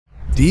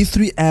These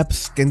three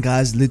apps can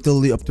guys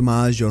literally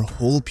optimize your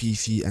whole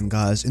PC, and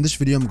guys in this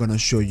video I'm gonna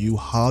show you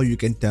how you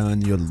can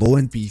turn your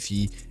low-end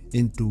PC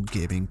into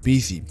gaming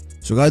PC.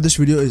 So guys, this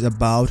video is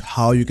about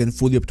how you can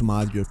fully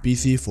optimize your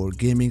PC for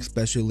gaming,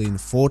 especially in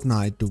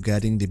Fortnite, to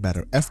getting the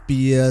better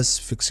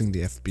FPS, fixing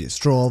the FPS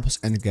drops,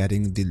 and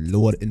getting the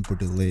lower input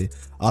delay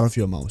out of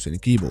your mouse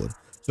and keyboard.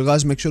 So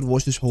guys, make sure to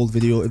watch this whole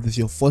video. If this is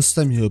your first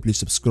time here, please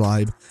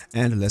subscribe,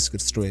 and let's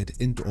get straight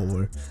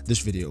into this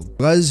video.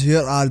 Guys,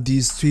 here are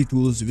these three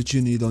tools which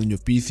you need on your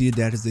PC.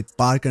 That is the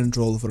power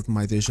control for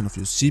optimization of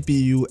your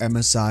CPU,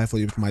 MSI for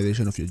the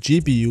optimization of your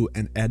GPU,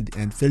 and at the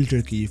end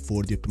FilterKey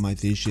for the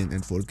optimization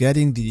and for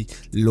getting the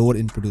lower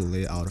input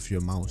delay out of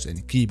your mouse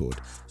and keyboard.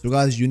 So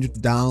guys, you need to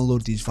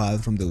download these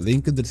files from the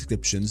link in the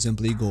description.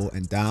 Simply go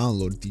and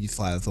download these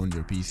files on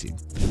your PC.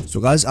 So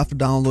guys, after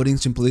downloading,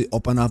 simply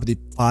open up the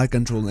power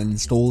control and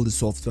install the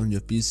software on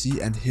your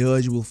PC, and here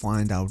you will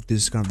find out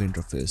this kind of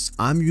interface.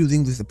 I'm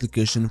using this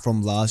application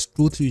from last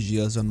 2-3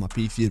 years on my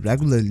PC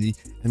regularly,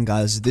 and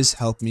guys, this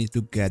helped me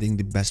to getting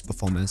the best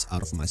performance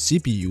out of my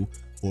CPU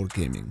for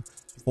gaming.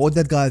 For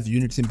that guys, you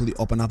need to simply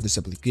open up this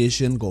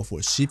application, go for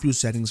CPU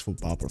settings for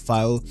power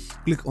profile,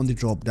 click on the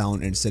drop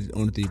down and set it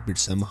on the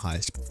Bitsum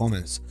highest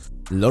performance.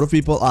 A lot of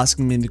people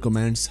asking me in the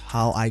comments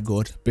how I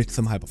got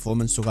Bitsum high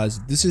performance. So guys,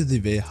 this is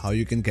the way how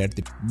you can get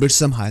the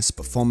Bitsum highest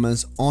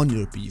performance on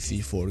your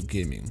PC for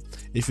gaming.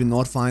 If you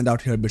not find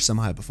out here Bitsum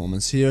high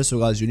performance here, so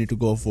guys, you need to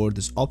go for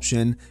this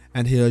option,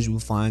 and here you will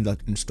find that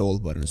install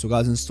button. So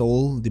guys,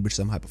 install the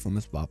Bitsum high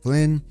performance power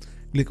plane.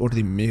 Click on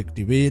the make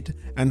activate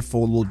and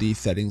follow these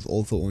settings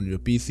also on your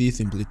PC.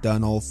 Simply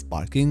turn off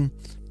parking,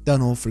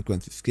 turn off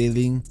frequency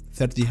scaling,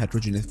 set the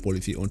heterogeneous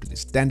policy onto the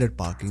standard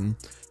parking,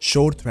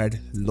 short thread,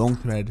 long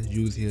thread,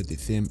 use here the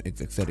same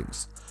exact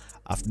settings.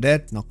 After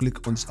that, now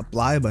click on this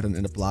apply button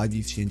and apply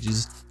these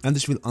changes, and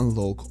this will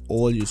unlock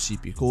all your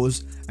CPU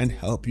cores and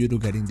help you to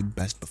getting the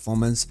best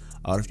performance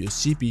out of your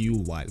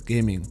CPU while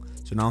gaming.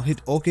 So now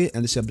hit OK,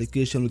 and this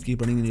application will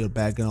keep running in your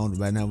background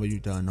whenever you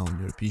turn on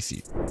your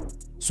PC.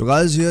 So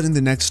guys, here in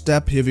the next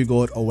step, here we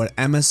got our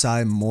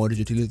MSI mode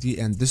utility,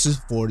 and this is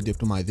for the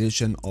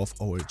optimization of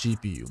our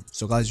GPU.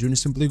 So guys, you need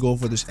to simply go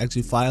for this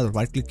exe file,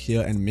 right click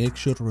here and make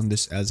sure to run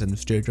this as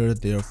administrator.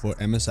 Therefore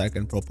MSI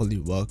can properly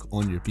work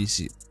on your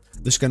PC.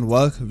 This can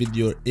work with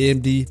your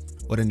AMD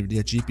or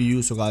NVIDIA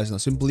GPU. So guys, now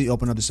simply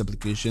open up this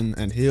application,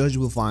 and here you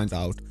will find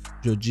out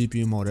your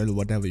GPU model,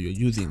 whatever you're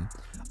using.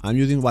 I'm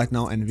using right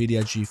now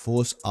NVIDIA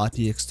GeForce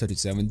RTX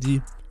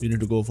 3070. You need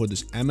to go for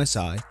this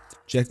MSI,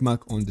 check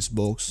mark on this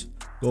box,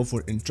 go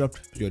for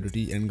interrupt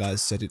priority, and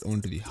guys, set it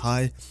on to the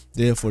high.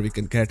 Therefore we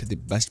can get the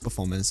best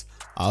performance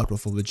out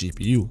of our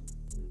GPU.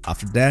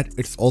 After that,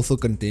 it's also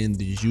contained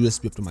the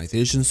USB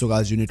optimization. So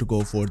guys, you need to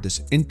go for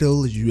this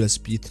Intel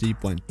USB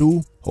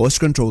 3.2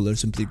 host controller.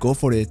 Simply go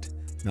for it.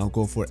 Now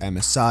go for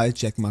MSI,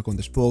 check mark on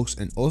this box,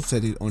 and also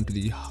set it onto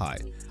the high.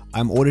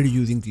 I'm already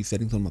using these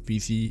settings on my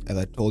PC, as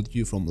I told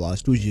you, from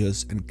last 2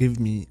 years, and give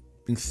me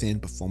insane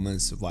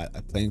performance while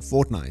I'm playing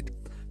Fortnite.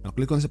 Now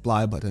click on the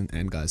apply button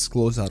and guys,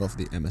 close out of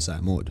the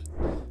MSI mode.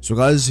 So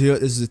guys, here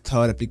is the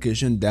third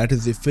application, that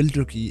is the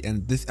FilterKey,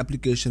 and this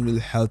application will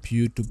help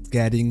you to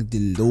getting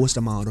the lowest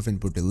amount of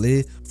input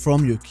delay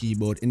from your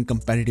keyboard in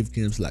competitive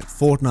games like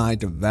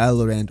Fortnite,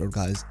 Valorant, or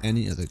guys,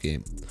 any other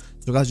game.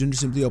 So guys, you need to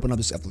simply open up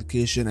this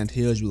application, and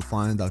here you will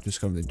find out this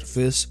kind of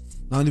interface.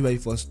 Now in the very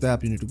first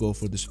step, you need to go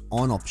for this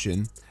on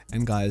option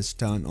and guys,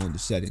 turn on the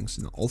settings.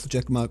 Now also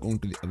check mark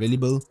onto the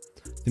available,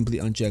 simply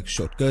uncheck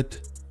shortcut,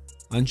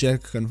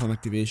 uncheck confirm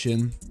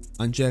activation,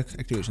 uncheck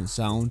activation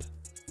sound,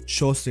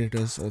 show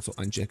status, also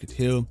uncheck it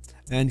here,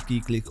 and key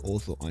click,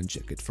 also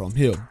uncheck it from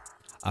here.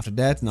 After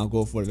that, now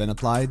go for when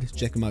applied,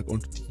 check mark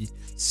onto the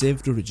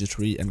save to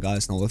registry, and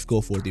guys, now let's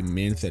go for the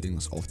main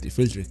settings of the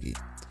FilterKey.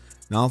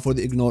 Now for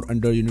the ignore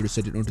under, you need to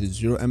set it onto the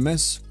 0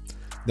 ms,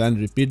 then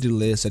repeat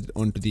delay, set it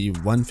onto the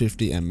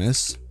 150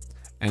 ms,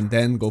 and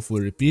then go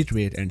for repeat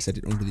rate and set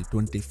it onto the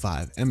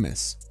 25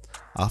 ms.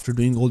 After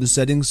doing all the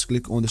settings,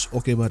 click on this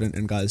OK button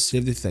and guys,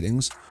 save the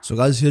settings. So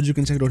guys, here you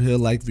can check it out here,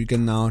 like we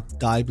can now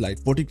type like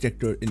 40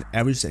 characters in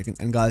every second,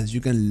 and guys,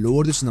 you can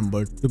lower this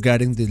number to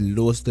getting the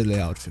lowest delay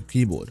out of your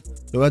keyboard.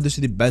 So guys, this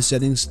is the best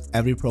settings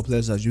every pro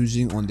players are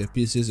using on their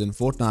PCs in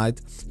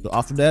Fortnite. So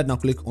after that, now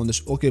click on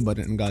this OK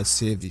button and guys,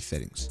 save these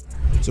settings.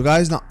 So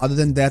guys, now other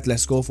than that,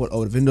 let's go for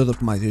our Windows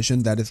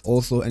optimization. That is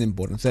also an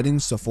important setting.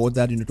 So for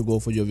that, you need to go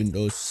for your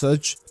Windows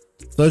search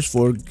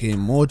for game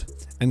mode,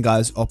 and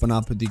guys, open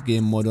up the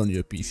game mode on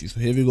your PC. So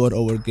here we got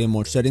our game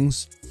mode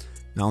settings.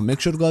 Now make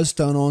sure guys,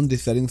 turn on the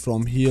settings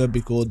from here,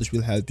 because this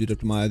will help you to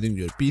optimizing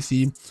your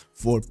PC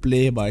for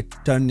play by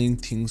turning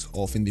things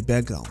off in the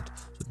background.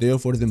 So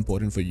therefore it's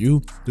important for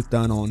you to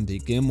turn on the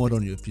game mode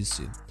on your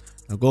PC.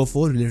 Now go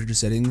for related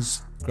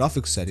settings,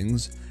 graphics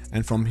settings,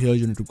 and from here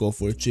you need to go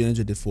for change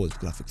the default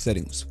graphic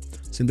settings.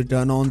 Simply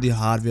turn on the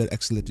hardware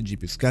accelerated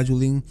GPU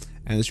scheduling,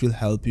 and this will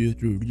help you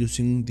to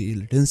reducing the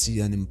latency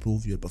and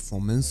improve your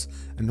performance.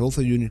 And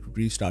also you need to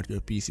restart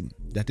your PC.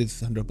 That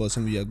is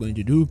 100% we are going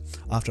to do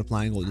after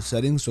applying all the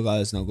settings. So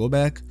guys, now go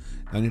back.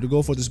 Now you need to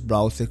go for this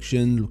browse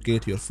section,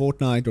 locate your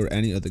Fortnite or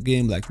any other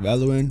game like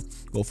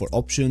Valorant, go for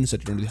options,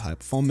 set it on the high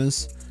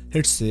performance,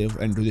 hit save,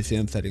 and do the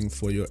same setting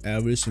for your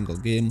every single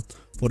game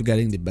for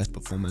getting the best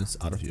performance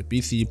out of your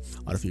PC,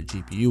 out of your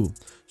GPU.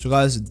 So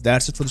guys,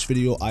 that's it for this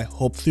video. I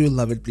hope you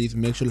love it. Please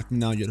make sure to let me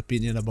know your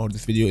opinion about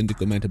this video in the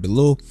comment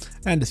below,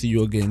 and see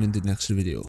you again in the next video.